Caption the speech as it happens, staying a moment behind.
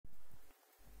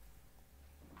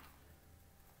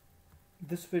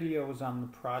This video is on the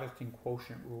product and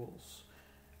quotient rules.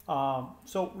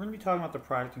 So we're going to be talking about the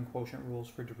product and quotient rules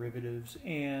for derivatives,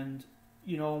 and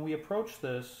when we approach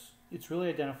this, it's really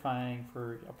identifying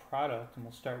for a product, and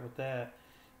we'll start with that.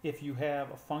 If you have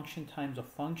a function times a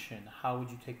function, how would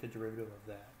you take the derivative of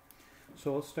that?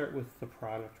 So let's start with the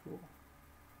product rule.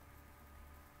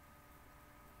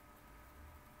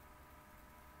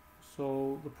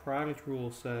 So the product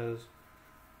rule says,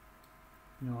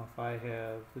 if I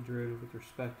have the derivative with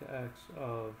respect to x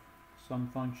of some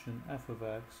function f of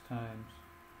x times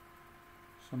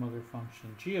some other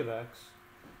function g of x,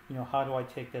 how do I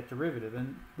take that derivative?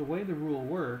 And the way the rule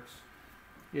works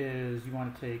is you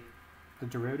want to take the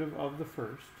derivative of the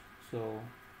first, so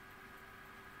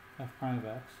f prime of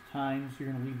x, times,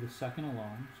 you're going to leave the second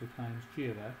alone, so times g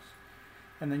of x,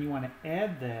 and then you want to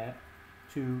add that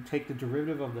to take the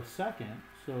derivative of the second,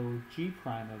 so g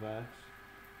prime of x,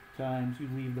 times you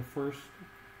leave the first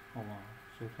alone,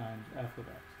 so times f of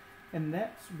x. And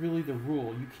that's really the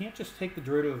rule. You can't just take the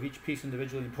derivative of each piece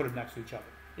individually and put them next to each other.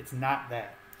 It's not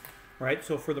that, right?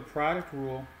 So for the product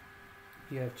rule,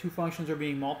 you have two functions are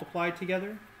being multiplied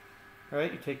together,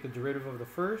 right? You take the derivative of the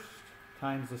first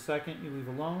times the second you leave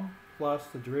alone, plus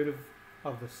the derivative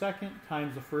of the second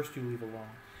times the first you leave alone.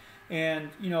 And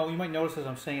you might notice as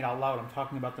I'm saying it out loud, I'm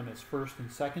talking about them as first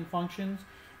and second functions.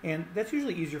 And that's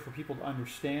usually easier for people to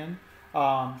understand,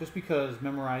 just because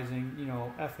memorizing,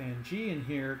 f and g in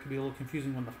here can be a little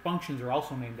confusing when the functions are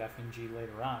also named f and g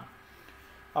later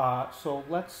on. So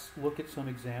let's look at some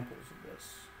examples of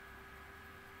this.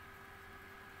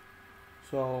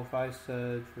 So if I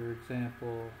said, for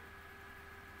example,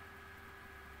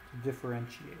 to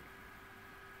differentiate,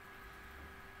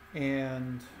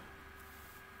 and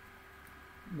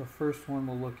the first one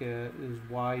we'll look at is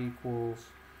y equals,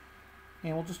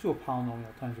 and we'll just do a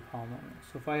polynomial times a polynomial.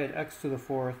 So if I had x to the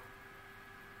fourth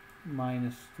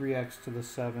minus 3x to the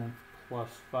seventh plus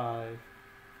 5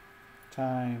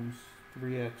 times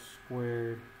 3x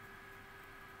squared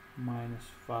minus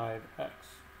 5x.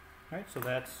 Right? So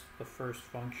that's the first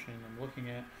function I'm looking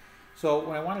at. So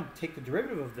when I want to take the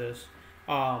derivative of this,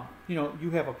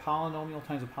 you have a polynomial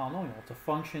times a polynomial. It's a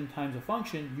function times a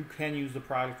function. You can use the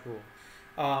product rule.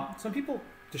 Some people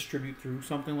distribute through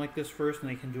something like this first, and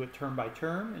they can do it term by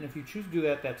term, and if you choose to do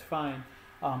that, that's fine.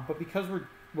 But because we're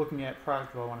looking at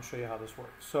product rule, I want to show you how this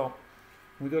works. So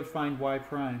when we go to find y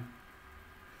prime,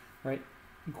 right,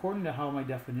 according to how my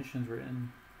definition's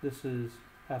written, this is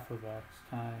f of x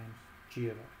times g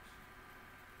of x.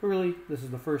 But really, this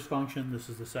is the first function, this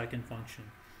is the second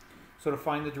function. So to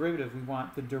find the derivative, we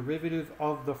want the derivative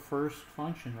of the first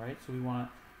function, right? So we want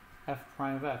f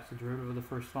prime of x, the derivative of the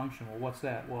first function. Well, what's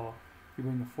that? Well, you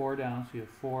bring the 4 down, so you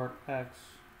have 4x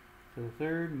to the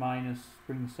third, minus,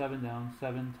 bring the 7 down,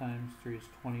 7 times 3 is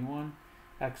 21,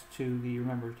 x to the,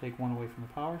 remember, take 1 away from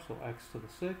the power, so x to the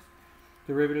 6th.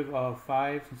 Derivative of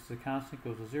 5, since it's a constant,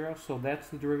 goes to 0, so that's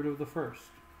the derivative of the first.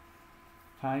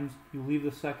 Times, you leave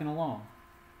the second alone,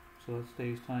 so that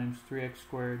stays times 3x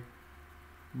squared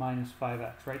minus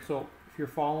 5x, right? So if you're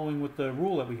following with the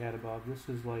rule that we had above, this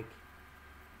is like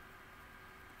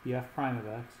the f prime of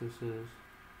x, this is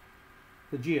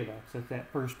the g of x, that's that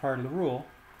first part of the rule,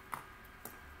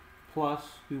 plus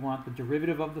we want the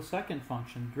derivative of the second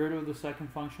function. Derivative of the second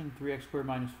function, 3x squared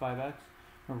minus 5x.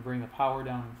 Remember, bring the power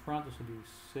down in front, this will be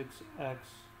 6x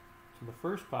to the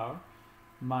first power,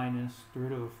 minus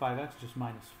derivative of 5x, just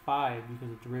minus 5,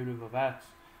 because the derivative of x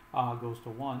goes to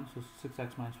 1, so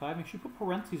 6x minus 5. Make sure you put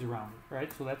parentheses around it,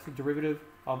 right? So that's the derivative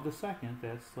of the second,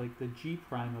 that's like the g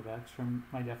prime of x from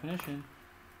my definition,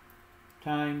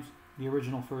 times the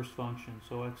original first function,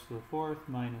 so x to the fourth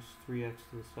minus 3x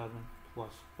to the seventh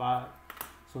plus 5.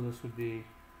 So this would be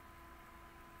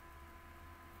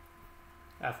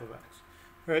f of x.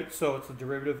 Right, so it's the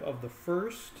derivative of the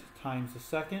first times the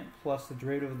second plus the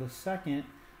derivative of the second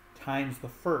times the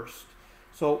first.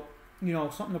 So,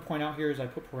 something to point out here is I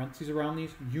put parentheses around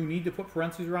these. You need to put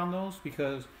parentheses around those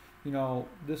because,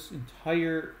 this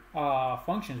entire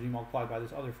function is being multiplied by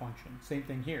this other function. Same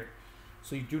thing here.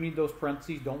 So you do need those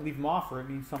parentheses. Don't leave them off, or it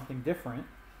means something different.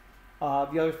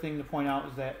 The other thing to point out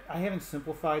is that I haven't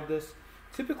simplified this.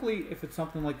 Typically, if it's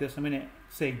something like this, I'm going to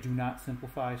say do not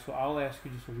simplify. So I'll ask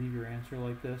you just to leave your answer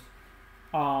like this.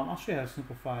 I'll show you how to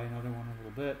simplify another one in a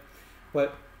little bit.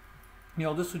 But,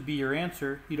 this would be your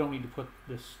answer. You don't need to put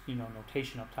this,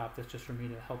 notation up top. That's just for me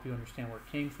to help you understand where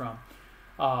it came from.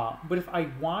 But if I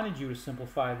wanted you to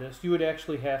simplify this, you would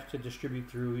actually have to distribute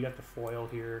through, you'd have to FOIL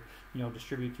here,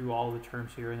 distribute through all of the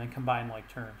terms here and then combine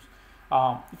like terms.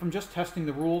 If I'm just testing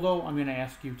the rule though, I'm going to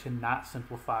ask you to not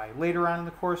simplify. Later on in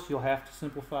the course, you'll have to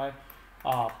simplify.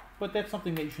 But that's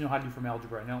something that you should know how to do from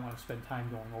algebra. I don't want to spend time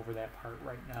going over that part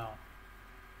right now.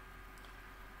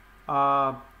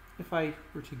 If I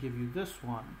were to give you this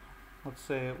one, let's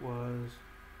say it was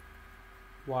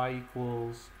y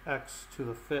equals x to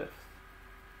the 5th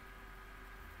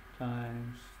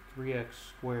times 3x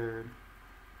squared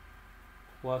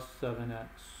plus 7x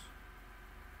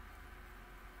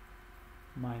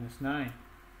minus 9.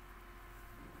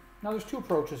 Now there's two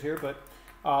approaches here, but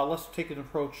let's take an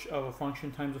approach of a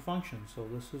function times a function. So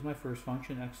this is my first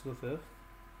function, x to the 5th.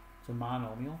 It's a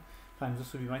monomial. Times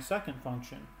this would be my second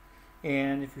function.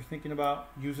 And if you're thinking about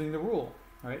using the rule,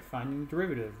 right, finding the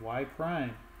derivative, y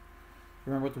prime,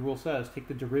 remember what the rule says, take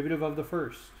the derivative of the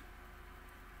first.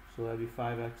 So that would be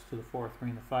 5x to the 4th.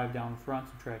 Bring the 5 down in front,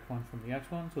 subtract 1 from the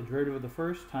x1. So derivative of the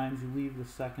first times you leave the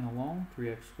second alone,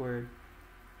 3x squared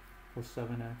plus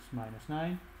 7x minus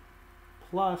 9,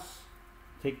 plus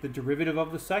take the derivative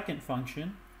of the second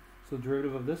function. So the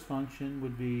derivative of this function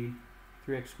would be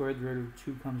 3x squared, the derivative of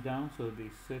 2 comes down, so it would be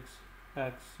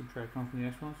 6x, subtract 1 from the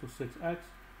x1, so 6x,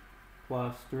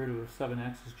 plus the derivative of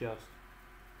 7x is just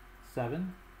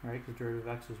 7, right, because the derivative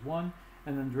of x is 1,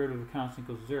 and then the derivative of a constant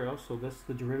goes to 0, so this is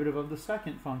the derivative of the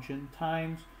second function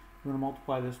times, we're going to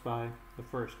multiply this by the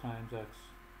first times x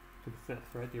to the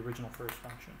 5th, right, the original first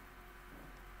function.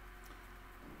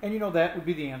 And you know that would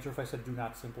be the answer if I said do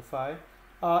not simplify.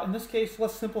 In this case,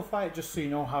 let's simplify it just so you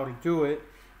know how to do it.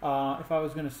 If I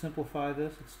was going to simplify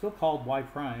this, it's still called y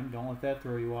prime. Don't let that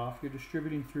throw you off. You're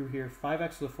distributing through here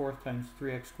 5x to the 4th times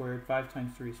 3x squared. 5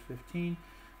 times 3 is 15.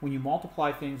 When you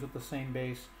multiply things with the same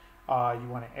base, you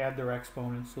want to add their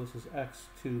exponents. So this is x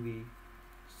to the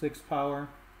 6th power.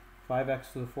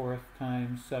 5x to the 4th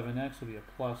times 7x will be a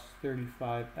plus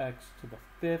 35x to the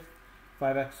 5th.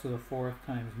 5x to the 4th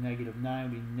times negative 9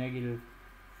 will be negative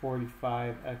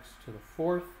 45x to the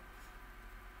 4th.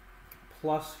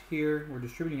 Plus here, we're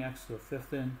distributing x to the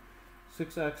 5th in.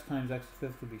 6x times x to the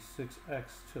 5th would be 6x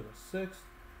to the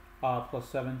 6th. Plus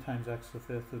 7 times x to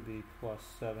the 5th would be plus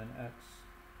 7x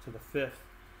to the 5th.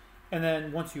 And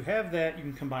then once you have that, you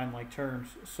can combine like terms.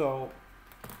 So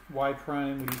y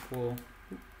prime would equal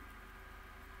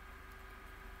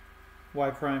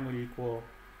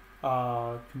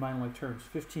combine like terms.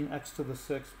 15x to the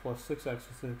 6th plus 6x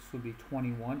to the 6th would be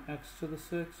 21x to the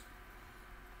 6th.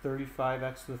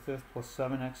 35x to the 5th plus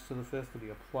 7x to the 5th would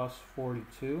be a plus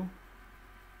 42x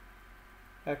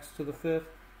to the 5th,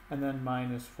 and then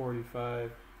minus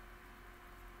 45x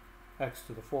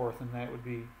to the 4th, and that would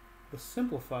be the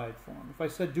simplified form. If I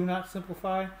said do not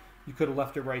simplify, you could have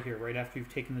left it right here, right after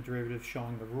you've taken the derivative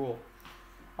showing the rule.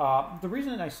 The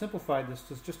reason I simplified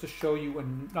this is just to show you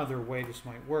another way this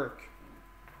might work.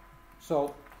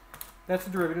 So that's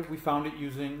the derivative. We found it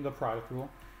using the product rule.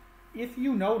 If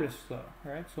you notice though,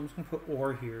 right, so I'm just going to put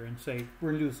or here and say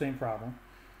we're going to do the same problem,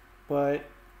 but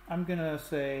I'm going to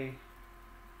say,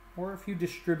 or if you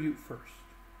distribute first.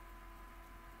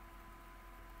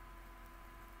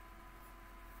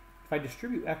 If I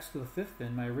distribute x to the 5th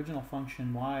in, my original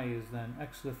function y is then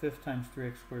x to the 5th times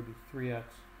 3x squared would be 3x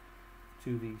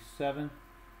to the 7th.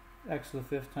 X to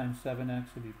the 5th times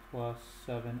 7x would be plus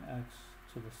 7x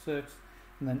to the 6th.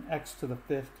 And then x to the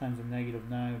 5th times a negative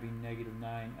 9 would be negative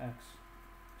 9x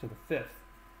to the 5th.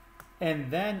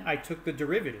 And then I took the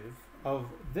derivative of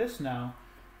this now.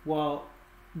 Well,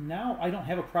 now I don't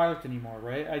have a product anymore,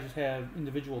 right? I just have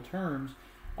individual terms.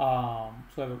 So I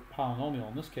have a polynomial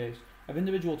in this case. I have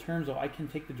individual terms, so I can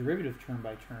take the derivative term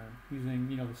by term using,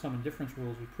 the sum and difference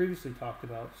rules we previously talked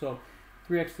about. So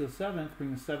 3x to the 7th,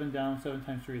 bring the 7 down. 7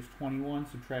 times 3 is 21.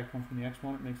 Subtract 1 from the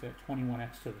exponent makes that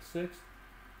 21x to the 6th.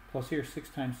 Plus here, 6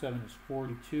 times 7 is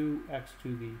 42, x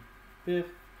to the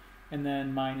 5th. And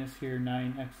then minus here,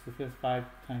 9x to the 5th. 5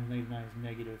 times negative 9 is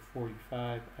negative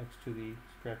 45, x to the,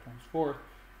 subtract 1 is 4th.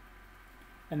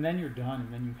 And then you're done,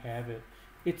 and then you have it.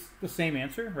 It's the same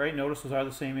answer, right? Notice those are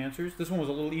the same answers. This one was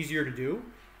a little easier to do.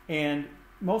 And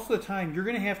most of the time, you're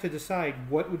going to have to decide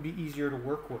what would be easier to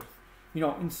work with.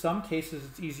 In some cases,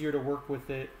 it's easier to work with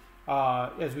it,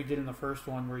 as we did in the first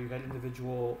one, where you had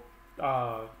individual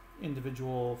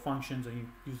functions and you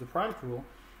use the product rule.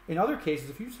 In other cases,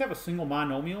 if you just have a single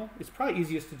monomial, it's probably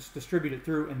easiest to just distribute it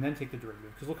through and then take the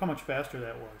derivative, because look how much faster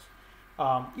that was.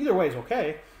 Either way is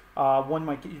okay. One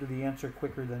might get you to the answer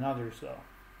quicker than others, though.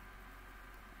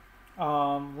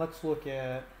 Let's look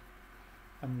at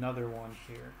another one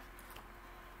here.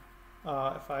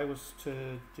 If I was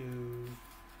to do,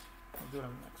 I'll do it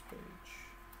on the next page.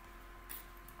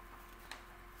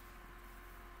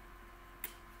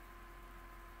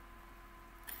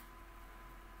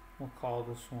 We'll call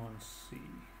this one C.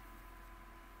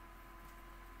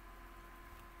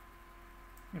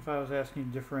 if I was asking you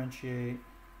to differentiate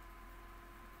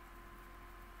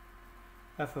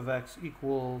f of x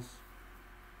equals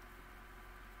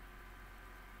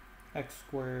x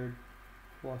squared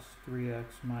plus 3x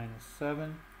minus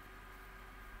 7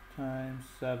 times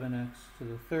 7x to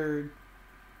the third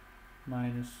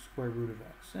minus square root of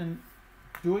x. And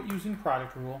do it using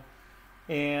product rule,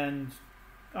 and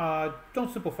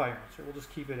don't simplify your answer. We'll just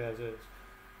keep it as is.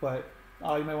 But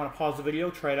you might want to pause the video,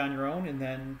 try it on your own, and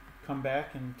then come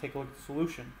back and take a look at the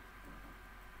solution.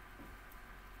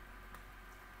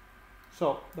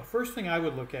 So the first thing I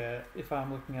would look at if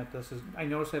I'm looking at this is I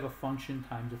notice I have a function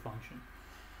times a function.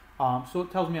 So it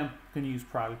tells me I'm going to use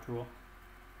product rule.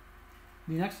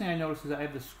 The next thing I notice is I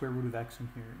have the square root of x in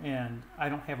here, and I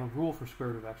don't have a rule for square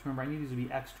root of x. Remember, I need these to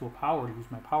be x to a power to use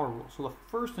my power rule. So the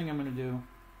first thing I'm going to do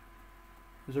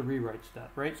is a rewrite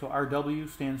step, right? So RW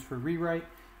stands for rewrite.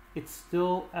 It's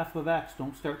still f of x.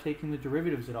 Don't start taking the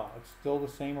derivatives at all. It's still the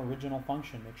same original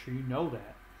function. Make sure you know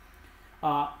that.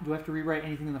 Do I have to rewrite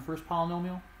anything in the first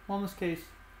polynomial? Well, in this case,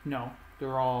 no.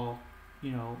 They're all,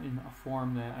 in a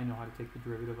form that I know how to take the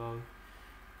derivative of.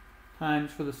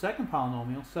 Times for the second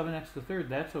polynomial, 7x to the third,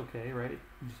 that's okay, right?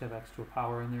 You just have x to a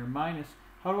power in there. Minus,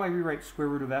 how do I rewrite square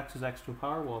root of x as x to a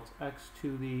power? Well, it's x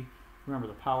to the, remember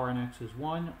the power in x is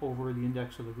 1 over the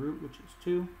index of the root, which is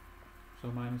 2. So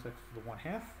minus x to the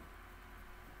 1/2.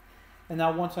 And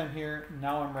now once I'm here,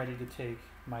 now I'm ready to take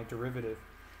my derivative.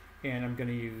 And I'm going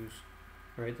to use,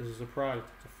 right, this is a product.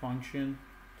 It's a function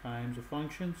times a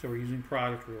function, so we're using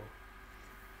product rule.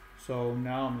 So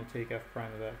now I'm going to take f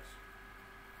prime of x.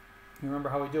 You remember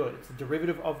how we do it. It's the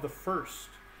derivative of the first.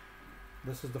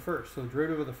 This is the first. So the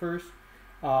derivative of the first,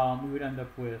 we would end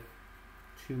up with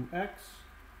 2x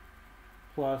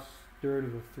plus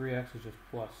derivative of 3x is just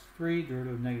plus 3.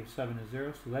 Derivative of negative 7 is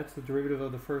 0. So that's the derivative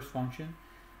of the first function.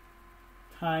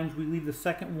 Times, we leave the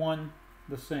second one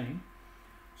the same.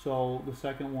 So the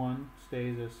second one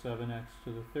stays as 7x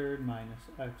to the third minus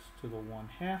x to the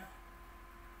 1/2.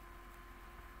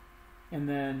 And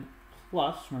then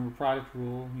plus, remember product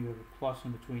rule, you have a plus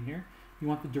in between here. You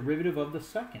want the derivative of the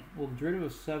second. Well, the derivative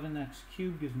of 7x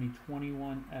cubed gives me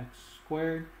 21x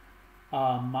squared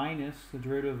minus the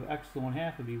derivative of x to the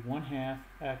 1/2 would be 1/2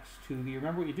 x to the,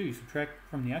 remember what you do, you subtract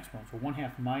from the exponent. So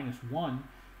 1/2 minus 1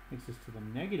 makes this to the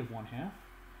negative 1/2.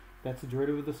 That's the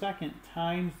derivative of the second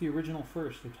times the original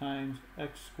first, so times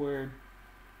x squared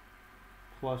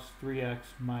plus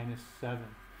 3x minus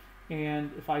 7.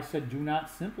 And if I said do not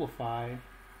simplify,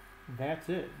 that's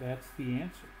it. That's the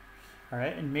answer. All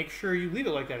right, and make sure you leave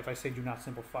it like that if I say do not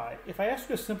simplify. If I ask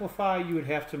you to simplify, you would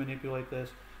have to manipulate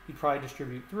this. You'd probably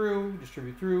distribute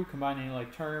through, combine any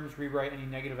like terms, rewrite any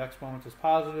negative exponents as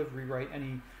positive, rewrite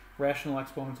any rational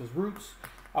exponents as roots.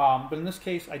 But in this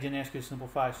case, I didn't ask you to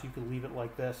simplify, so you could leave it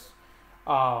like this.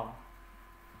 The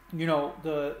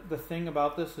thing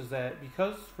about this is that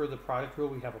because for the product rule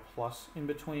we have a plus in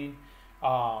between,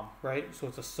 right? So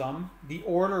it's a sum. The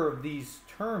order of these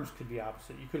terms could be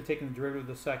opposite. You could have taken the derivative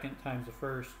of the second times the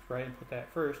first, right, and put that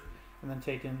first, and then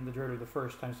taken the derivative of the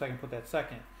first times the second, put that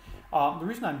second. The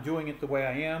reason I'm doing it the way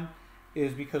I am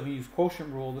is because we use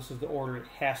quotient rule. This is the order it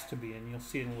has to be, and you'll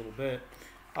see it in a little bit.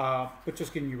 But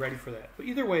just getting you ready for that. But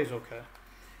either way is okay.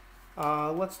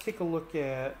 Let's take a look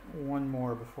at one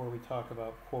more before we talk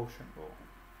about quotient rule.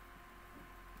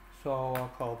 So I'll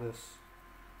call this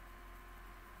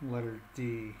letter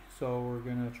D. So we're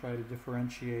going to try to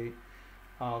differentiate.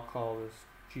 I'll call this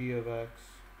g of x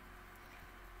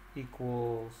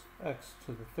equals x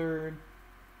to the third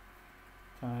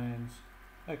times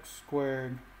x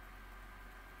squared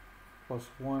plus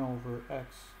 1 over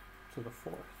x to the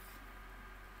fourth.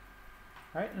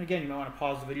 All right, and again, you might want to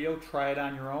pause the video, try it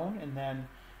on your own, and then,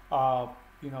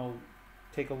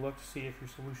 take a look to see if your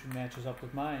solution matches up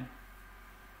with mine.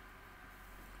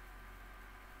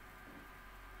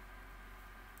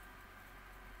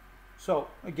 So,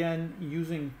 again,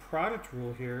 using product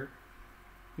rule here,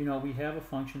 we have a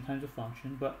function times a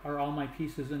function, but are all my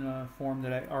pieces in a form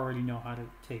that I already know how to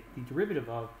take the derivative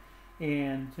of?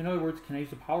 And in other words, can I use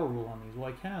the power rule on these? Well,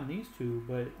 I can on these two,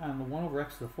 but on the 1 over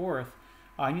x to the fourth,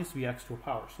 it needs to be x to a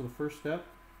power. So the first step,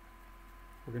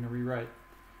 we're going to rewrite.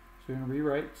 So we're going to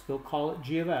rewrite, still call it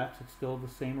g of x. It's still the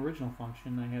same original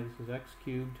function. I have this as x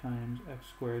cubed times x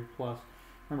squared plus,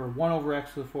 remember, 1 over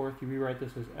x to the fourth, you rewrite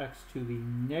this as x to the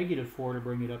negative 4 to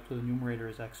bring it up to the numerator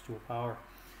as x to a power.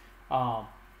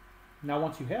 Now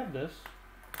once you have this,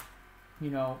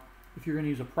 if you're going to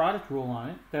use a product rule on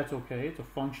it, that's okay. It's a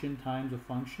function times a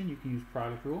function. You can use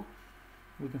product rule.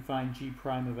 We can find g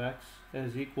prime of x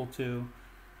as equal to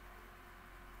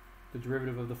the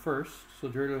derivative of the first. So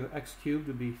derivative of x cubed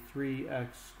would be 3x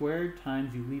squared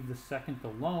times, you leave the second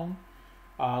alone.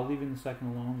 Leaving the second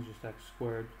alone is just x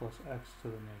squared plus x to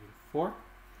the negative 4.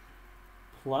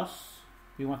 Plus,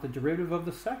 we want the derivative of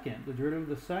the second. The derivative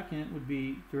of the second would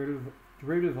be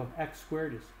derivative of x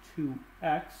squared is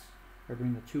 2x. I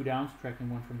bring the 2 down, subtracting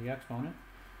 1 from the exponent.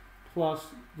 Plus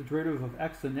the derivative of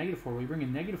x to the negative 4. We bring a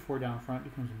negative 4 down front, it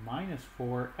becomes minus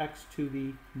 4. X to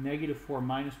the negative 4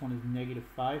 minus 1 is negative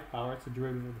 5 power. That's the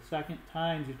derivative of the second,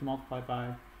 times, you have to multiply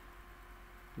by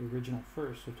the original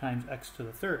first, so times x to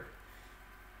the third.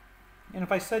 And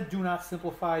if I said do not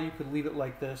simplify, you could leave it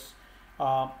like this.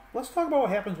 Let's talk about what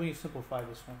happens when you simplify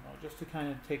this one, though, just to kind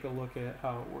of take a look at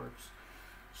how it works.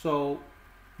 So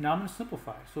now I'm going to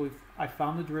simplify. So if I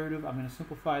found the derivative, I'm going to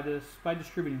simplify this by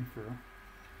distributing through.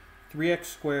 3x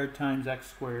squared times x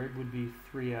squared would be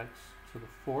 3x to the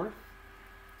fourth.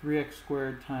 3x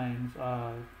squared times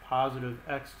positive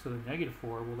x to the negative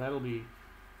 4, well, that'll be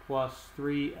plus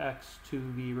 3x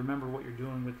to the, remember what you're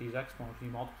doing with these exponents.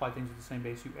 When you multiply things at the same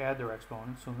base, you add their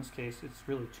exponents. So in this case, it's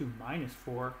really 2 minus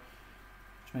 4,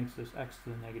 which makes this x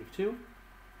to the negative 2.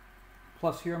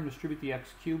 Plus here, I'm going to distribute the x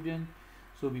cubed in.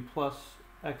 So it'll be plus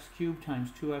x cubed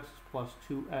times 2x plus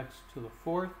 2x to the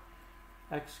fourth.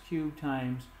 X cubed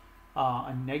times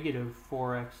a negative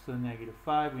 4x to the negative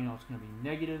 5. We know it's going to be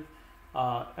negative.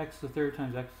 X to the third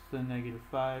times x to the negative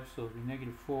 5. So it'll be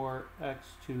negative 4x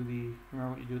to the,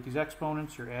 remember what you do with these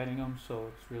exponents, you're adding them, so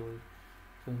it's really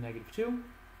to the negative 2.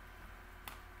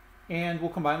 And we'll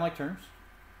combine like terms.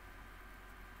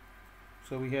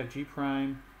 So we have g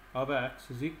prime of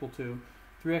x is equal to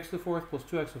 3x to the fourth plus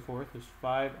 2x to the fourth is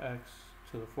 5x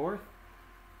to the fourth.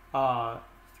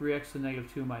 3x to the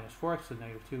negative 2 minus 4x to the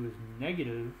negative 2 is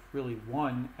negative, really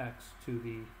 1x to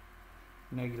the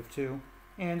negative 2.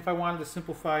 And if I wanted to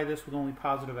simplify this with only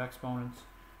positive exponents,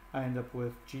 I end up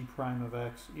with g prime of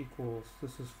x equals,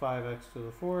 this is 5x to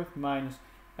the fourth minus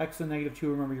x to the negative 2.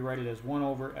 Remember, you write it as 1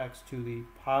 over x to the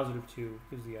positive 2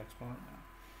 is the exponent now.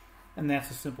 And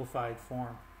that's a simplified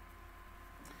form.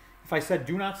 If I said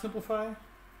do not simplify,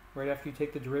 right after you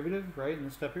take the derivative, right, in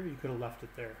this step here, you could have left it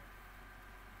there.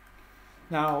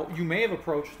 Now, you may have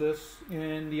approached this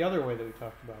in the other way that we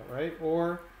talked about, right?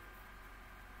 Or,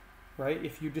 right,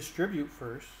 if you distribute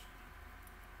first,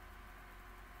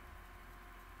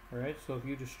 right? So if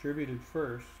you distributed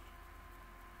first,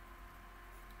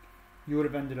 you would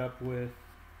have ended up with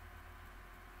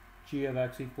g of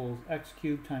x equals x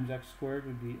cubed times x squared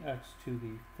would be x to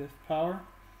the fifth power.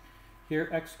 Here,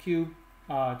 x cubed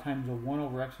times a 1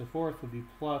 over x to the fourth would be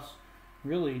plus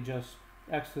really just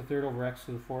x to the third over x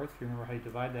to the fourth. If you remember how you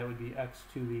divide that, would be x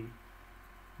to the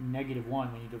negative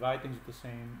 1. When you divide things at the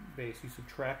same base, you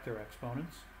subtract their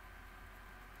exponents.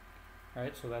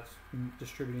 Right, so that's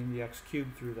distributing the x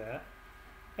cubed through that.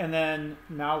 And then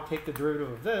now take the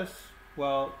derivative of this.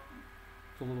 Well,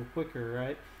 it's a little quicker,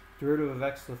 right? Derivative of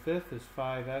x to the fifth is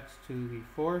 5x to the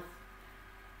fourth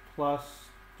plus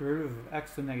derivative of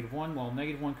x to the negative 1. Well,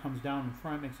 negative 1 comes down in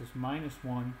front, makes this minus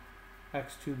 1.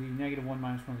 X to the negative 1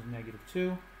 minus 1 is negative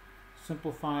 2.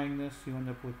 Simplifying this, you end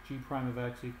up with g prime of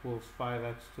x equals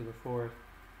 5x to the fourth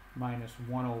minus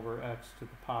 1 over x to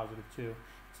the positive 2.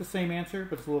 It's the same answer,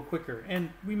 but it's a little quicker.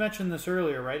 And we mentioned this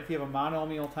earlier, right? If you have a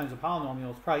monomial times a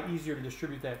polynomial, it's probably easier to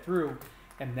distribute that through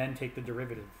and then take the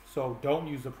derivative. So don't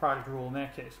use the product rule in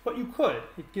that case. But you could.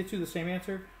 It gets you the same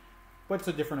answer, but it's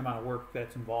a different amount of work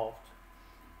that's involved.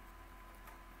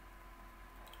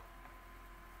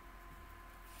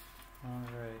 All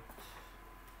right.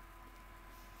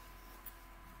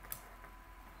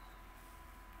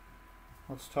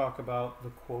 Let's talk about the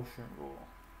quotient rule.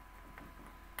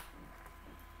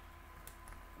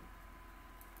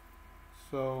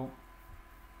 So,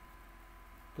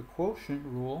 the quotient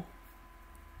rule,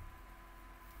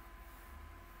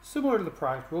 similar to the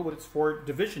product rule, but it's for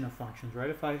division of functions, right?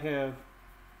 If I have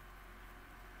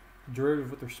the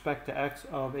derivative with respect to x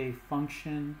of a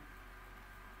function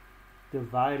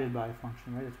divided by a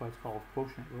function, right? That's why it's called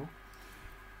quotient rule.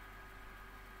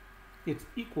 It's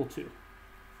equal to.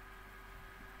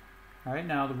 All right,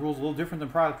 now the rule's a little different than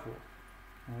product rule.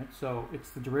 All right, so it's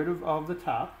the derivative of the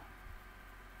top,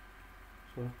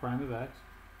 so f prime of x,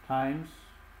 times,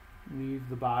 leave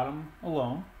the bottom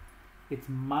alone. It's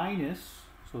minus,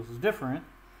 so this is different,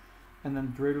 and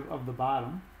then the derivative of the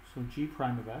bottom, so g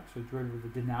prime of x, so derivative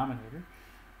of the denominator,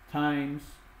 times,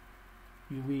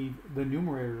 you leave the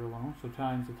numerator alone, so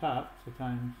times the top, so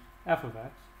times f of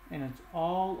x, and it's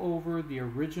all over the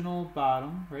original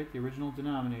bottom, right, the original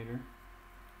denominator,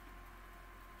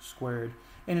 squared.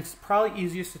 And it's probably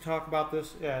easiest to talk about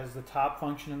this as the top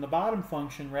function and the bottom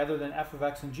function rather than f of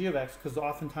x and g of x, because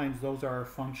oftentimes those are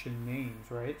function names,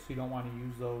 right? So you don't want to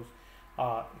use those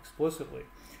explicitly.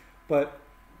 But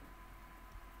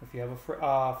if you have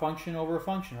a function over a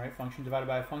function, right? Function divided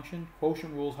by a function,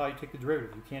 quotient rule is how you take the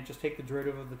derivative. You can't just take the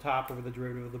derivative of the top over the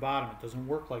derivative of the bottom. It doesn't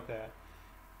work like that.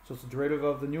 So it's the derivative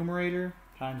of the numerator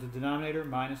times the denominator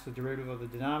minus the derivative of the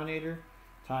denominator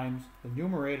times the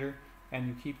numerator, and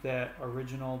you keep that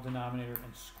original denominator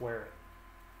and square it.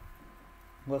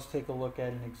 Let's take a look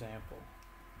at an example.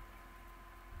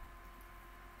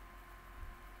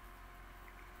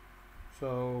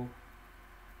 So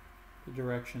the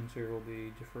directions here will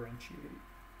be differentiate.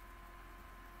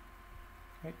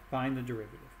 Right? Find the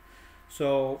derivative.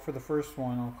 So for the first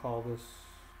one, I'll call this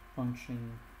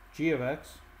function g of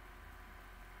x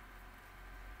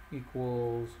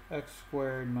equals x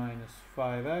squared minus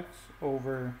 5x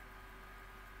over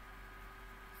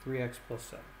 3x plus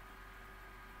 7.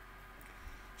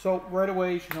 So right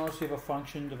away you should notice you have a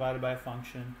function divided by a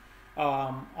function.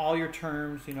 All your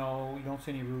terms, you don't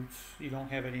see any roots, you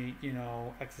don't have any,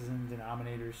 x's and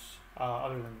denominators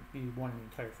other than the one in the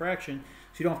entire fraction,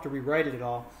 so you don't have to rewrite it at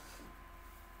all.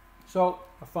 So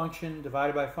a function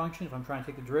divided by a function, if I'm trying to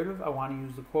take the derivative, I want to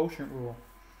use the quotient rule.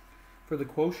 For the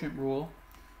quotient rule,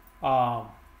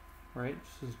 right,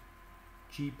 this is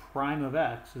g prime of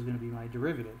x is going to be my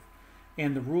derivative.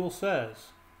 And the rule says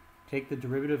take the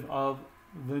derivative of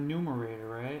the numerator,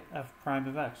 right, f prime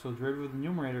of x. So the derivative of the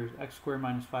numerator is x squared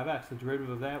minus 5x. The derivative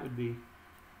of that would be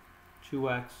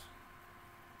 2x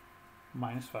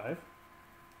minus 5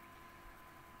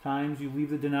 times, you leave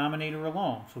the denominator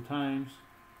alone, so times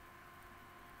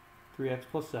 3x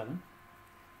plus 7.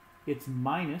 It's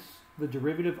minus the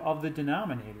derivative of the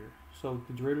denominator. So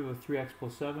the derivative of 3x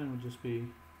plus 7 would just be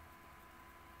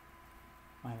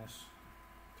minus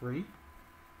 3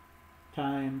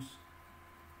 times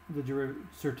the derivative,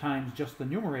 so times just the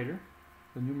numerator.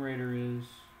 The numerator is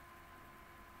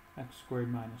x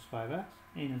squared minus 5x,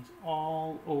 and it's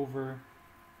all over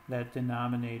that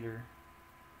denominator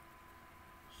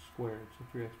squared, so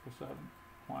 3x plus 7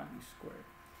 quantity squared.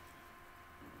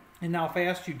 And now if I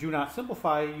asked you do not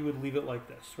simplify, you would leave it like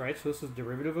this, right? So this is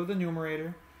derivative of the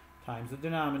numerator times the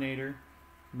denominator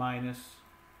minus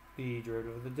the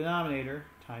derivative of the denominator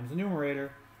times the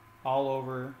numerator all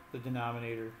over the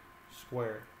denominator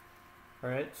squared. All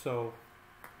right, so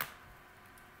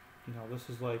this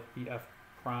is like the f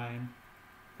prime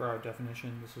for our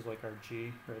definition. This is like our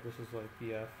g, right? This is like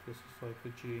the f, this is like the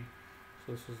g.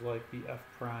 So this is like the f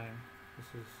prime,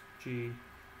 this is g,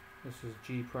 this is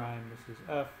g prime, this is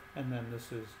f, and then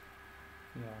this is,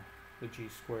 the g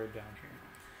squared down here.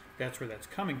 That's where that's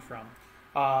coming from.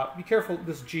 Be careful,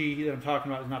 this g that I'm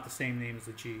talking about is not the same name as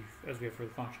the g as we have for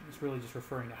the function. It's really just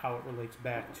referring to how it relates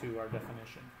back to our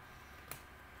definition.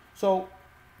 So,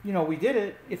 we did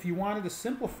it. If you wanted to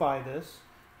simplify this,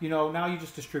 now you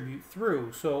just distribute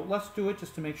through. So let's do it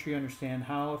just to make sure you understand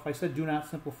how. If I said do not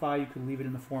simplify, you could leave it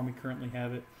in the form we currently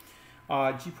have it.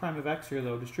 G prime of x here,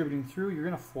 though, distributing through, you're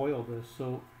going to FOIL this.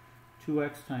 So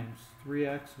 2x times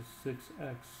 3x is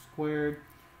 6x squared.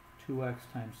 2x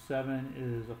times 7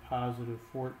 is a positive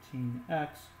 14x.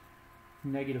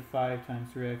 Negative 5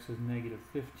 times 3x is negative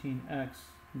 15x.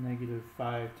 Negative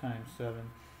 5 times 7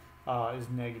 is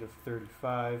negative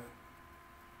 35.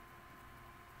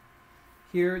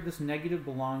 Here, this negative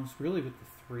belongs really with the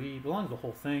 3, belongs to the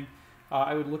whole thing.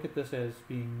 I would look at this as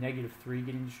being negative 3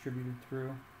 getting distributed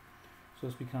through. So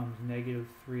this becomes negative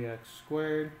 3x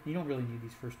squared. You don't really need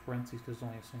these first parentheses because it's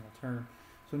only a single term.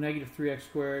 So negative 3x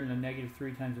squared and a negative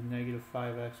 3 times a negative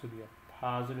 5x would be a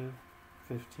positive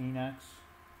 15x.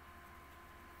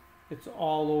 It's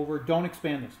all over. Don't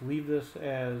expand this. Leave this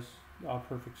as a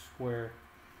perfect square.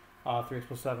 3x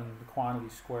plus 7, the quantity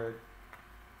squared.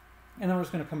 And then we're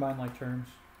just going to combine like terms.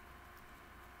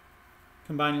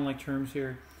 Combining like terms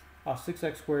here.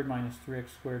 6x squared minus 3x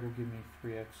squared will give me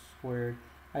 3x squared.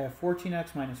 I have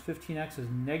 14x minus 15x is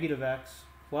negative x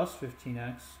plus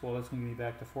 15x. Well, that's going to give me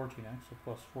back to 14x, so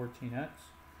plus 14x.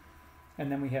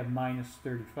 And then we have minus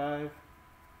 35.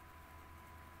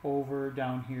 Over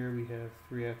down here we have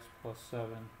 3x plus 7,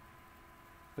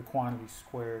 the quantity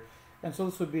squared. And so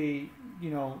this would be,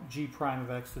 g prime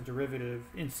of x, the derivative,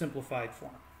 in simplified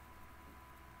form.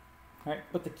 All right,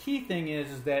 but the key thing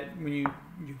is that when you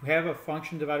have a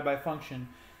function divided by a function,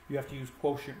 you have to use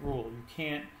quotient rule. You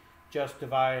can't just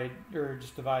divide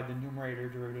the numerator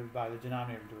derivative by the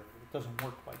denominator derivative. It doesn't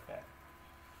work like that.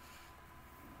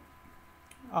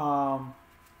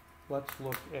 Let's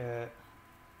look at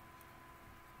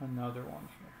another one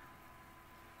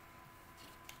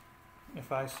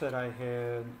if I said I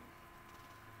had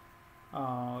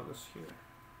this here,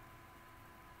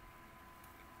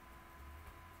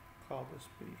 call this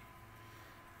B.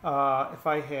 If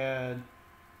I had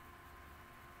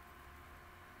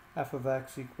f of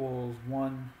x equals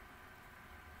 1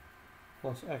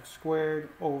 plus x squared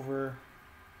over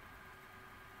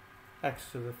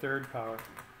x to the third power.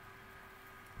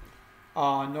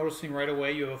 Noticing right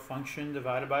away you have a function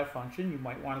divided by a function, you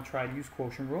might want to try to use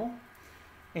quotient rule.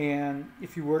 And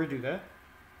if you were to do that,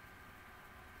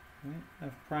 right,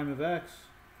 f prime of x,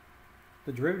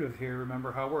 the derivative here,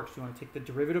 remember how it works. You want to take the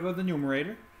derivative of the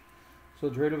numerator. So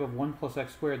the derivative of 1 plus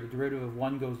x squared, the derivative of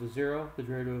 1 goes to 0. The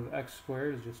derivative of x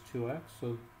squared is just 2x.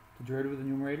 So the derivative of the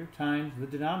numerator times the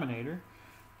denominator,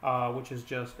 which is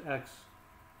just x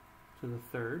to the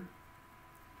third,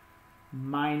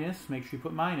 minus, make sure you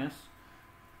put minus,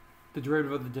 the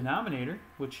derivative of the denominator,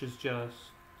 which is just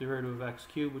the derivative of x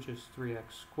cubed, which is 3x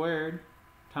squared,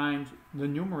 times the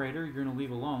numerator, you're going to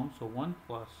leave alone, so 1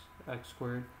 plus x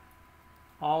squared,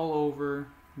 all over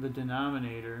the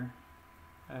denominator,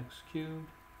 x cubed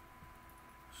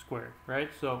squared, right?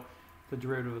 So the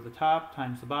derivative of the top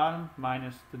times the bottom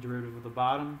minus the derivative of the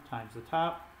bottom times the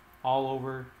top, all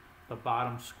over the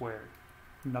bottom squared.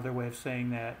 Another way of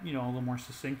saying that, you know, a little more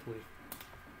succinctly.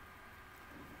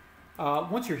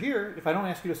 Once you're here, if I don't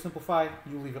ask you to simplify,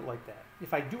 you leave it like that.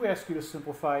 If I do ask you to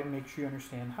simplify, make sure you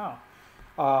understand how.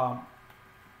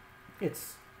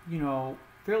 It's, you know,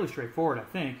 fairly straightforward, I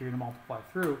think. You're going to multiply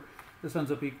through. This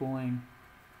ends up equaling,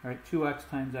 right, 2x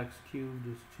times x cubed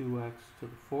is 2x to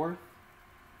the fourth.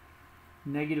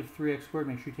 Negative 3x squared,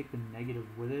 make sure you take the negative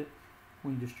with it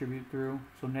when you distribute through.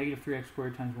 So negative 3x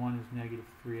squared times 1 is negative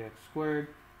 3x squared.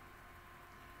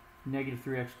 Negative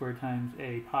 3x squared times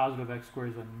a positive x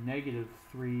squared is a negative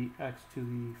 3x to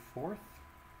the fourth.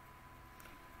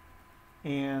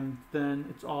 And then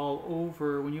it's all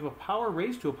over. When you have a power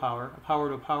raised to a power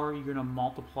to a power, you're going to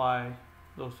multiply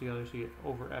those together, so you get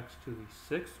over x to the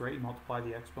sixth, right? You multiply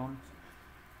the exponents.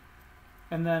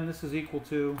 And then this is equal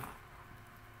to,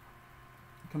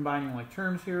 combining like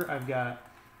terms here, I've got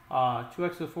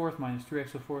 2x to the fourth minus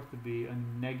 3x to the fourth would be a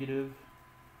negative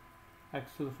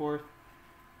x to the fourth,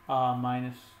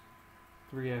 minus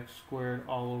 3x squared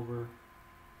all over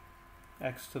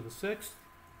x to the sixth.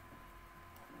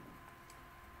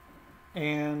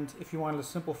 And if you wanted to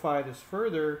simplify this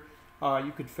further,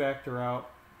 you could factor out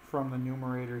from the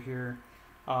numerator here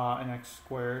an x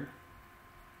squared.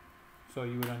 So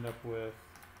you would end up with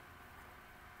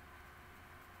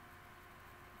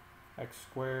x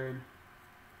squared,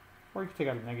 or you could take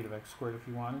out a negative x squared if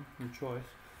you wanted, your choice.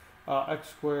 X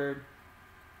squared,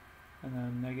 and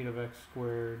then negative x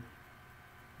squared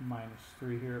minus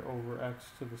 3 here over x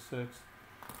to the sixth.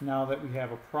 Now that we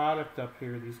have a product up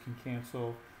here, these can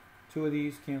cancel. 2 of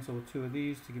these cancel with 2 of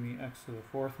these to give me x to the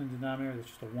fourth in the denominator. There's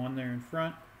just a 1 there in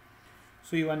front.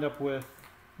 So you end up with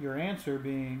your answer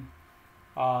being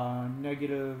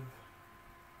negative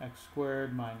x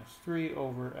squared minus 3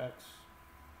 over x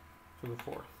to the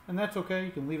fourth. And that's okay.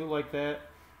 You can leave it like that.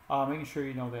 Making sure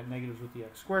you know that negatives with the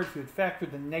x squared. If you had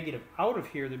factored the negative out of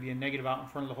here, there'd be a negative out in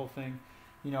front of the whole thing.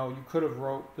 You know, you could have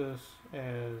wrote this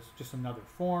as just another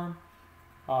form.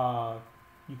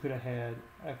 You could have had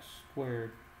x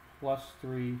squared plus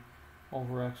 3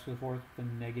 over x to the fourth, the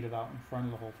negative out in front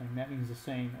of the whole thing. That means the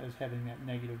same as having that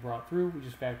negative brought through. We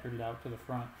just factored it out to the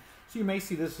front. So you may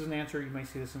see this as an answer, you may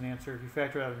see this as an answer. If you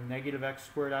factor out a negative x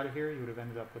squared out of here, you would have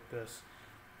ended up with this.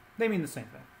 They mean the same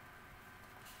thing.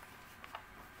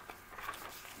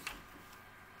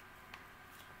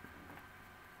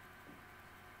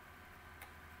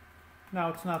 Now,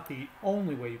 it's not the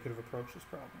only way you could have approached this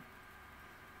problem,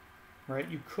 right?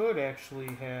 You could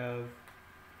actually have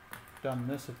done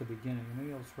this at the beginning.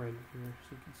 Maybe I'll just write it here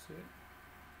so you can see it.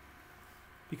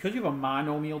 Because you have a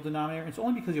monomial denominator, it's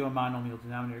only because you have a monomial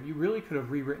denominator, you really could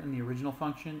have rewritten the original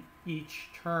function each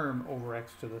term over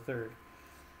x to the third,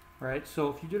 right? So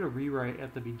if you did a rewrite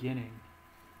at the beginning,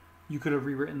 you could have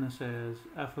rewritten this as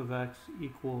f of x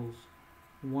equals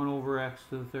 1 over x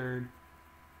to the third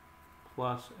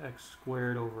plus x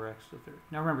squared over x to the third.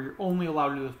 Now remember, you're only allowed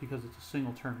to do this because it's a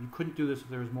single term. You couldn't do this if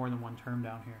there was more than one term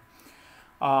down here.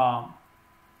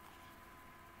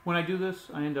 When I do this,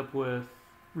 I end up with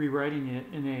rewriting it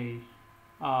in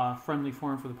a friendly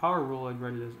form for the power rule. I'd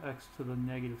write it as x to the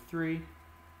negative 3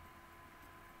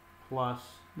 plus,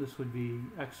 this would be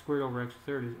x squared over x to the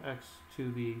third is x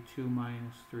to the 2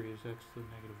 minus 3 is x to the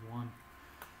negative 1.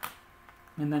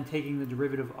 And then taking the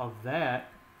derivative of that,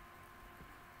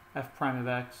 f prime of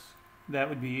x, that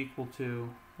would be equal to,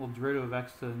 well, derivative of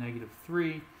x to the negative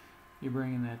 3. You're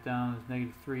bringing that down as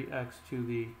negative 3x to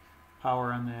the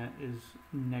power on that is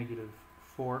negative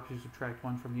 4, because you subtract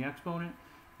 1 from the exponent.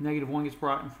 Negative 1 gets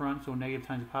brought in front, so negative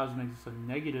times a positive makes this a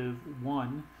negative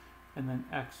 1, and then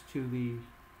x to the,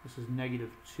 this is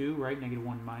negative 2, right? Negative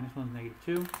 1 minus 1 is negative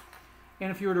 2.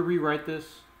 And if you were to rewrite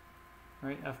this,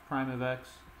 right, f prime of x,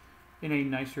 in a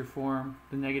nicer form,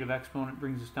 the negative exponent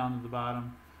brings us down to the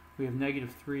bottom. We have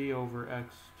negative 3 over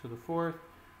x to the 4th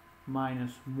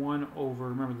minus 1 over,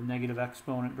 remember the negative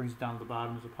exponent brings it down to the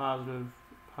bottom as a positive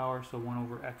power, so 1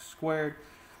 over x squared.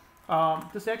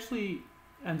 This actually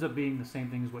ends up being the same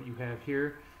thing as what you have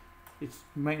here. It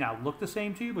might not look the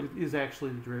same to you, but it is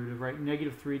actually the derivative, right?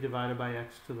 Negative 3 divided by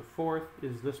x to the 4th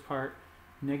is this part.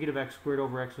 Negative x squared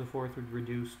over x to the 4th would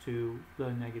reduce to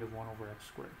the negative 1 over x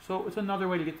squared. So it's another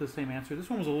way to get to the same answer.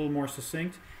 This one was a little more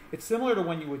succinct. It's similar to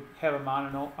when you would have a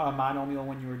monomial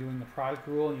when you were doing the product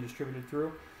rule and you distribute it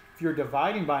through. If you're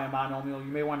dividing by a monomial,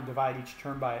 you may want to divide each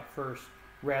term by it first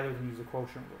rather than use the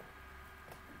quotient rule.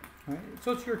 All right?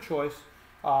 So it's your choice.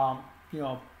 You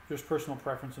know, there's personal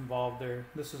preference involved there.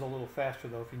 This is a little faster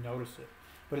though if you notice it.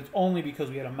 But it's only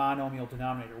because we had a monomial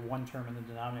denominator, one term in the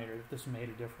denominator, that this made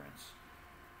a difference.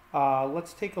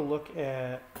 Let's take a look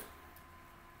at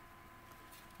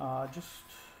just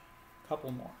a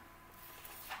couple more.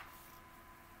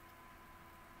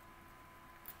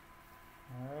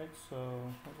 All right, so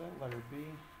was that letter B?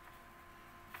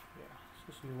 Yeah, it's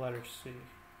supposed to be letter C.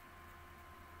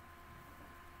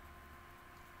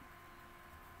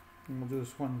 And we'll do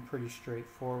this one pretty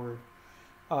straightforward.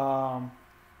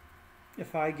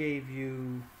 If I gave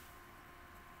you,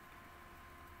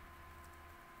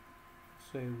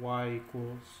 say, y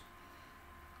equals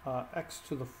x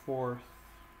to the 4th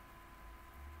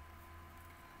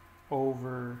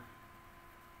over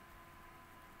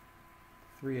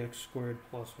 3x squared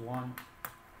plus 1,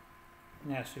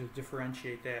 and ask you to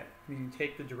differentiate that. Meaning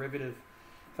take the derivative.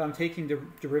 If I'm taking the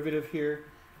derivative here,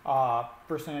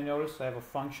 first thing I notice, I have a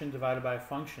function divided by a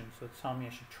function, so it's telling me I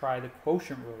should try the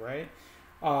quotient rule, right?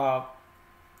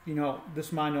 You know,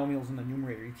 this monomial is in the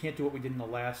numerator. You can't do what we did in the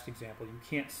last example. You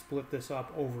can't split this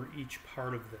up over each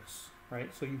part of this,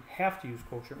 right? So you have to use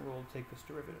quotient rule to take this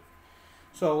derivative.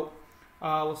 So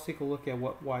let's take a look at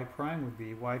what y prime would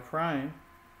be. Y prime,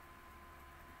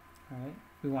 right?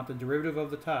 We want the derivative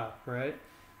of the top, right?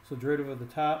 So derivative of the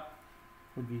top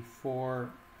would be 4x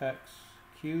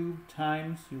cubed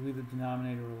times, you leave the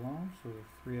denominator alone, so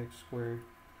 3x squared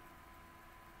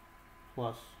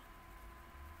plus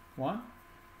 1.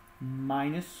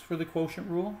 Minus for the quotient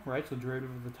rule, right? So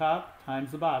derivative of the top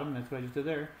times the bottom, that's what I just did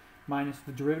there, minus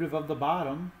the derivative of the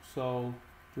bottom, so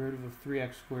derivative of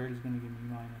 3x squared is going to give me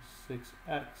minus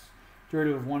 6x.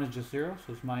 Derivative of 1 is just 0,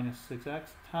 so it's minus 6x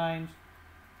times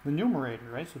the numerator,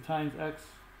 right? So times x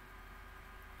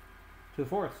to the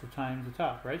 4th, so times the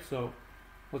top, right? So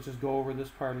let's just go over this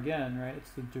part again, right? It's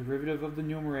the derivative of the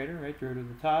numerator, right? Derivative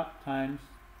of the top times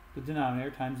the denominator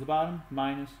times the bottom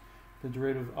minus the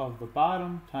derivative of the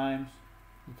bottom times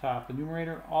the top, the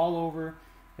numerator, all over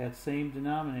that same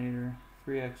denominator,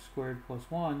 3x squared plus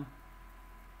 1,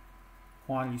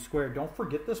 quantity squared. Don't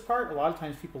forget this part. A lot of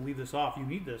times people leave this off. You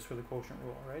need this for the quotient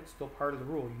rule, right? It's still part of the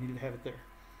rule. You need to have it there.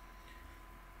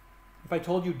 If I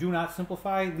told you do not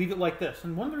simplify, leave it like this.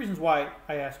 And one of the reasons why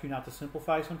I ask you not to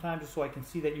simplify sometimes is so I can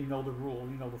see that you know the rule,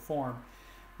 you know the form.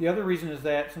 The other reason is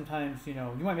that sometimes, you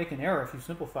know, you might make an error if you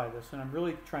simplify this, and I'm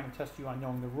really trying to test you on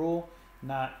knowing the rule,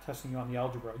 not testing you on the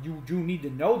algebra. You do need to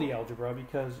know the algebra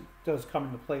because it does come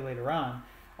into play later on,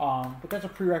 but that's a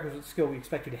prerequisite skill we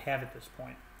expect you to have at this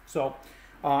point. So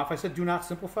if I said do not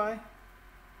simplify,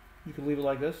 you could leave it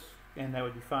like this, and that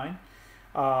would be fine.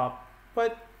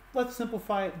 But let's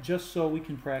simplify it just so we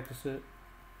can practice it.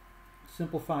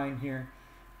 Simplifying here,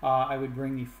 I would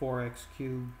bring the 4x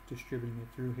cubed, distributing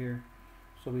it through here.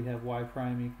 So we'd have y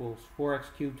prime equals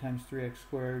 4x cubed times 3x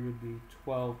squared would be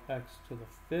 12x to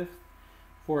the 5th.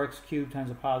 4x cubed times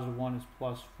a positive 1 is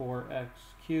plus 4x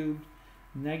cubed.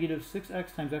 Negative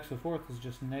 6x times x to the 4th is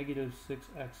just negative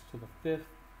 6x to the 5th.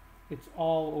 It's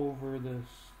all over this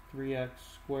 3x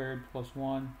squared plus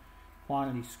 1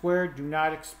 quantity squared. Do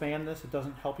not expand this. It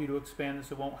doesn't help you to expand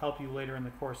this. It won't help you later in the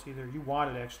course either. You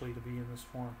want it actually to be in this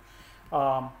form.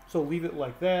 So leave it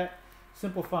like that.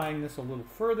 Simplifying this a little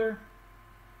further,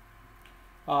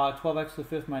 12x to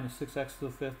the 5th minus 6x to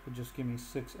the 5th would just give me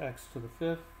 6x to the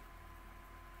 5th.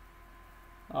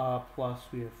 Plus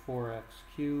we have 4x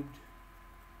cubed.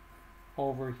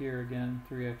 Over here again,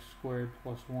 3x squared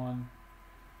plus 1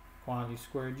 quantity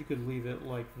squared. You could leave it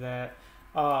like that.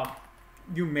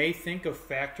 You may think of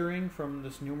factoring from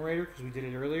this numerator because we did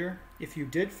it earlier. If you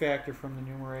did factor from the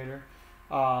numerator,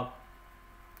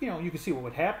 you can see what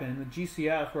would happen. The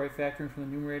GCF, right, factoring from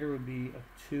the numerator would be a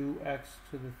 2x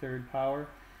to the third power.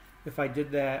 If I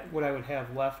did that, what I would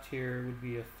have left here would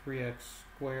be a 3x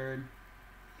squared.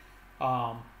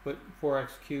 But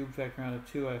 4x cubed factoring out a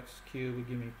 2x cubed would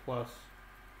give me plus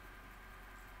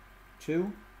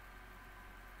 2.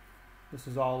 This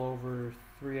is all over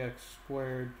 3x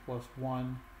squared plus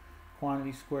 1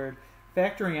 quantity squared.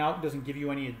 Factoring out doesn't give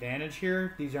you any advantage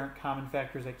here. These aren't common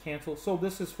factors that cancel. So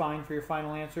this is fine for your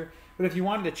final answer. But if you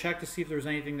wanted to check to see if there was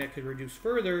anything that could reduce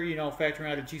further,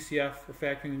 factoring out a GCF or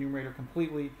factoring the numerator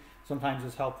completely sometimes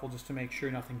is helpful just to make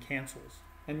sure nothing cancels.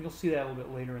 And you'll see that a little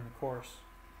bit later in the course.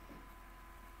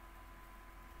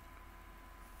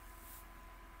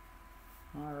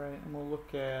 All right, and we'll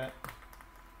look at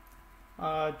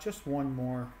just one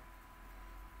more.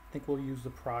 I think we'll use the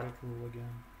product rule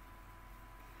again.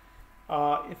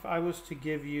 If I was to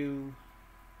give you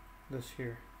this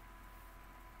here,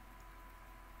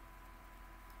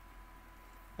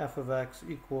 f of x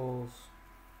equals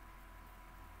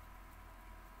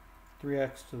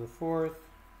 3x to the fourth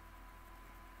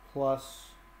plus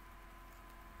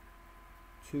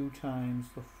 2 times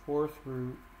the fourth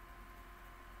root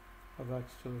of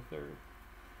x to the third.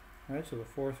 All right, so the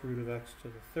fourth root of x to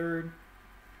the third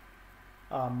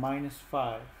minus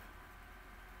 5.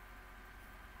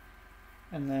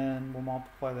 And then we'll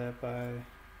multiply that by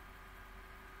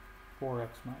 4x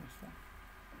minus 1.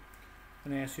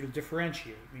 And I ask you to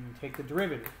differentiate, meaning take the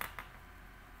derivative.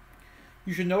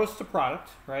 You should notice the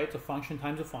product, right? It's a function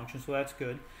times a function, so that's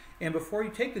good. And before you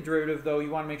take the derivative, though,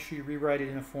 you want to make sure you rewrite it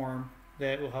in a form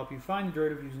that will help you find the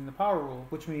derivative using the power rule,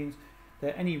 which means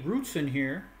that any roots in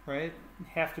here, right,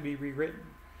 have to be rewritten.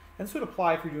 And this would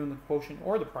apply if you're doing the quotient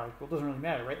or the product rule. It doesn't really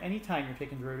matter, right? Anytime you're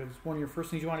taking derivatives, one of your first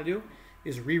things you want to do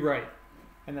is rewrite.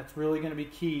 And that's really going to be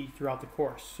key throughout the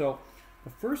course. So the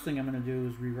first thing I'm going to do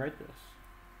is rewrite this,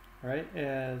 right,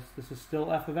 as this is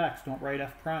still f of x. Don't write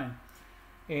f prime.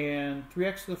 And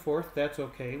 3x to the fourth, that's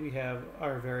okay. We have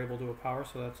our variable to a power,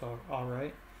 so that's all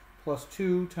right. Plus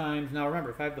 2 times, now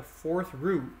remember, if I have the fourth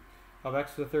root of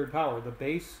x to the third power, the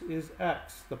base is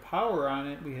x. The power on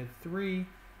it, we had 3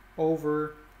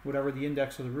 over whatever the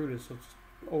index of the root is, so it's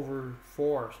over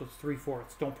 4, so it's 3/4.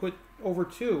 Don't put over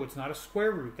 2, it's not a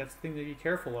square root. That's the thing to be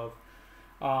careful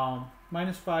of.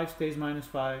 Minus 5 stays minus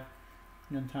 5,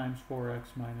 and then times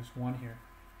 4x minus 1 here.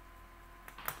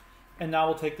 And now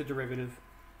we'll take the derivative.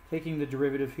 Taking the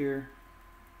derivative here,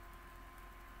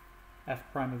 f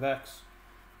prime of x.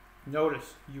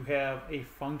 Notice you have a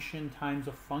function times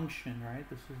a function, right?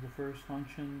 This is the first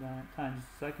function times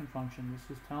the second function.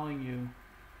 This is telling you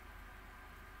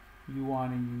you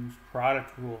want to use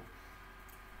product rule.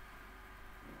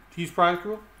 To use product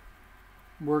rule,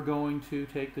 we're going to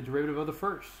take the derivative of the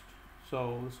first.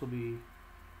 So this will be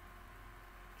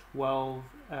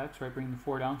 12x, right, bring the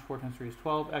 4 down, 4 times 3 is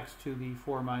 12, x to the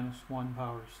 4 minus 1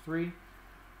 power is 3,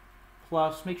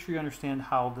 plus, make sure you understand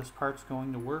how this part's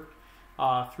going to work.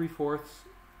 3/4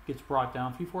 gets brought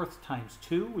down, 3/4 times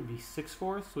 2 would be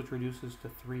 6/4, which reduces to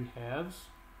 3/2.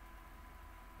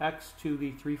 X to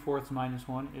the 3/4 minus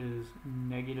 1 is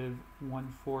negative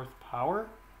 1/4 power.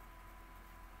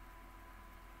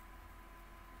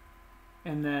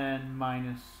 And then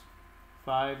minus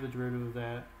 5, the derivative of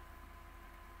that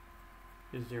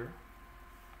is 0.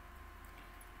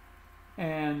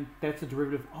 And that's the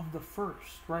derivative of the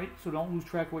first, right? So don't lose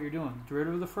track of what you're doing. The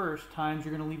derivative of the first times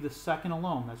you're going to leave the second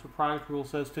alone. That's what product rule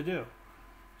says to do.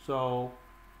 So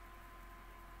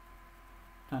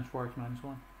times 4x minus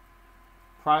 1.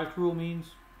 Product rule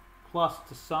means plus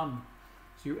to sum.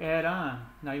 So you add on.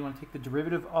 Now you want to take the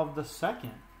derivative of the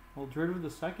second. Well, the derivative of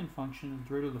the second function is the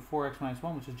derivative of the 4x minus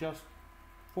 1, which is just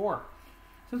 4.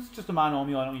 Since it's just a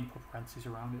monomial, I don't need to put parentheses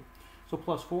around it. So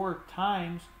plus 4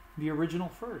 times the original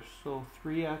first. So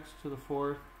 3x to the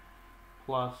fourth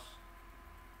plus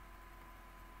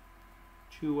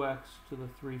 2x to the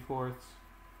 3/4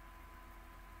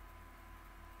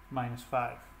 minus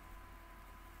 5.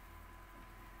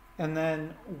 And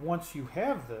then once you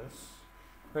have this,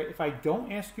 right, if I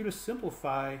don't ask you to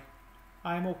simplify,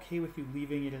 I'm okay with you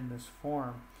leaving it in this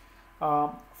form.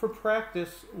 For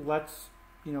practice, let's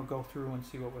go through and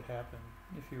see what would happen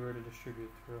if you were to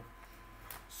distribute through.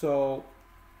 So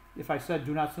if I said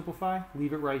do not simplify,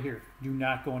 leave it right here. Do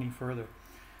not go any further.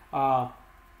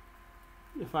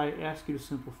 If I ask you to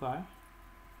simplify,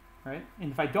 right,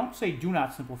 and if I don't say do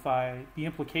not simplify, the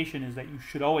implication is that you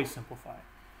should always simplify.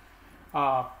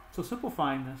 So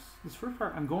simplifying this first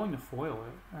part, I'm going to FOIL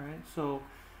it. All right, so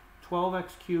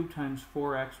 12x cubed times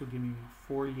 4x would give me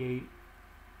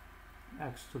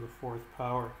 48x to the fourth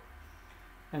power.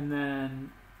 And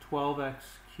then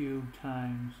 12x cubed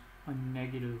times a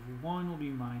negative 1 will be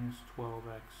minus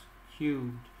 12x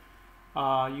cubed.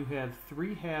 You have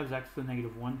 3 halves x to the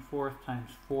negative 1/4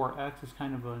 times 4x is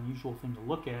kind of an unusual thing to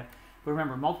look at. But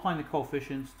remember, multiplying the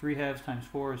coefficients, 3 halves times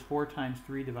 4 is 4 times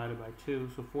 3 divided by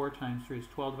 2. So 4 times 3 is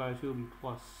 12 divided by 2 will be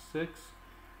plus 6.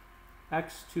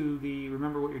 X to the,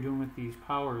 remember what you're doing with these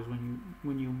powers,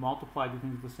 when you multiply two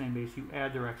things with the same base, you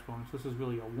add their exponents. This is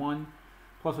really a 1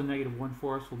 plus a negative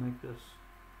 1/4 will make this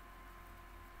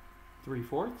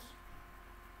 3/4.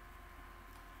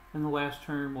 And the last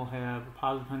term will have a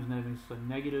positive times negative, so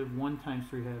negative 1 times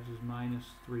 3 halves is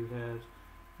minus 3 halves.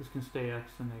 This can stay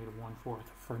x to negative 1/4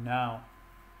 for now.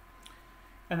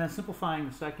 And then simplifying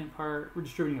the second part, we're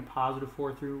distributing a positive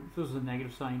 4 through. If this is a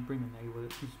negative sign, you bring the negative with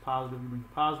it. Since it's positive, you bring the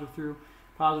positive through.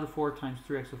 Positive 4 times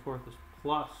 3x to the 4th is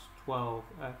plus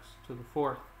 12x to the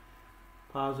 4th.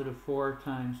 Positive 4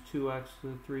 times 2x to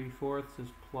the 3/4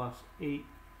 is plus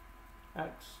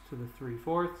 8x to the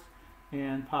 3/4.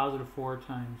 And positive 4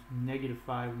 times negative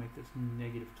 5 will make this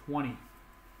negative 20.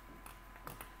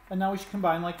 And now we should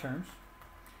combine like terms.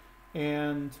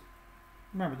 And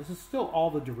remember, this is still all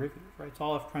the derivative, right? It's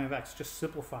all f prime of x, just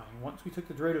simplifying. Once we took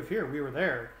the derivative here, we were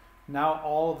there. Now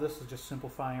all of this is just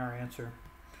simplifying our answer.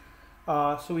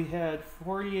 So we had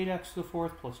 48x to the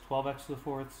 4th plus 12x to the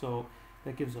 4th, so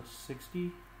that gives us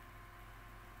 60x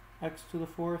to the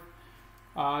 4th.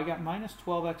 I got minus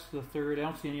 12x to the 3rd. I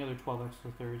don't see any other 12x to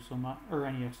the 3rd, or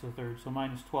any x to the 3rd, so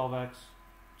minus 12x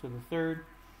to the 3rd.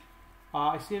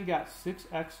 I see I've got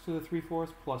 6x to the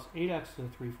 3/4 plus 8x to the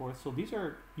 3/4. So these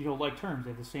are, like terms.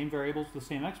 They have the same variables, the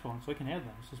same exponents, so I can add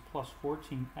them. This is plus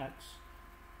 14x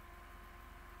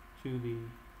to the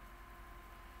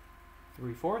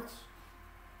 3/4.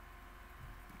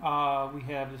 We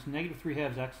have this negative 3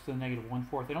 halves x to the negative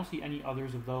 1/4. I don't see any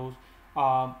others of those.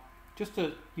 Just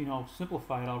to,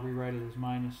 simplify it, I'll rewrite it as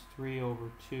minus 3 over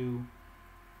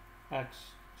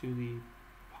 2x to the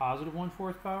positive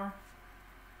 1/4 power.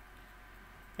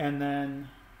 And then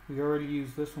we already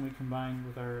used this when we combined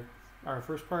with our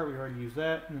first part. We already used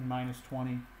that. And then minus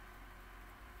 20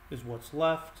 is what's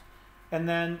left. And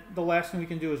then the last thing we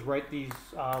can do is write these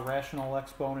rational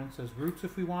exponents as roots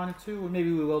if we wanted to. Or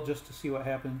maybe we will just to see what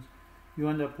happens. You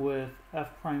end up with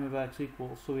f prime of x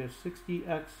equals. So we have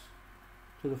 60x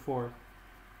to the 4th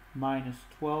minus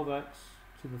 12x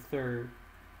to the 3rd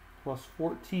plus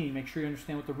 14. Make sure you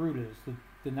understand what the root is. The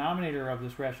denominator of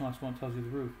this rational exponent tells you the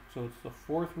root. So it's the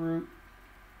 4th root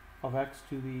of x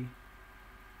to the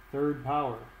 3rd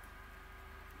power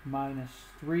minus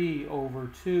 3 over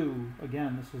 2.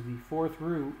 Again, this is the 4th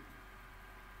root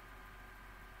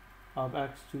of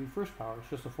x to the 1st power. It's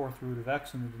just the 4th root of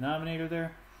x in the denominator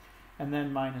there. And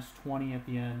then minus 20 at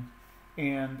the end.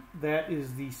 And that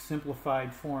is the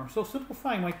simplified form. So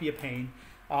simplifying might be a pain.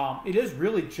 It is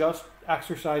really just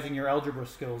exercising your algebra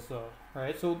skills, though,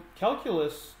 right? So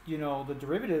calculus, the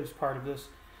derivatives part of this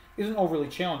isn't overly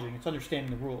challenging. It's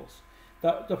understanding the rules.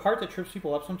 The part that trips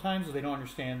people up sometimes is they don't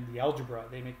understand the algebra.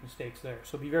 They make mistakes there.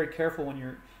 So be very careful when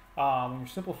you're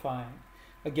simplifying.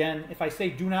 Again, if I say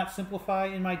do not simplify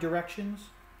in my directions,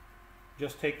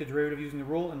 just take the derivative using the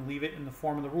rule and leave it in the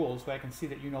form of the rule so I can see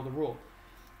that you know the rule.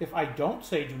 If I don't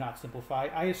say do not simplify,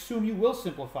 I assume you will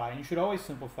simplify, and you should always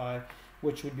simplify,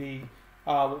 which would be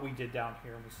what we did down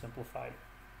here when we simplified.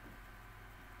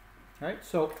 All right,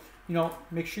 so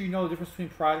make sure you know the difference between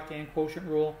product and quotient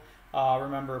rule.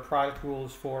 Remember, a product rule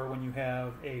is for when you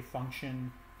have a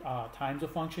function times a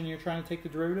function and you're trying to take the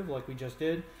derivative, like we just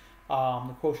did.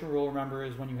 The quotient rule, remember,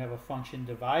 is when you have a function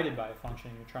divided by a function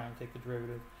and you're trying to take the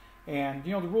derivative. And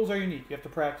the rules are unique. You have to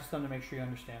practice them to make sure you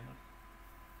understand them.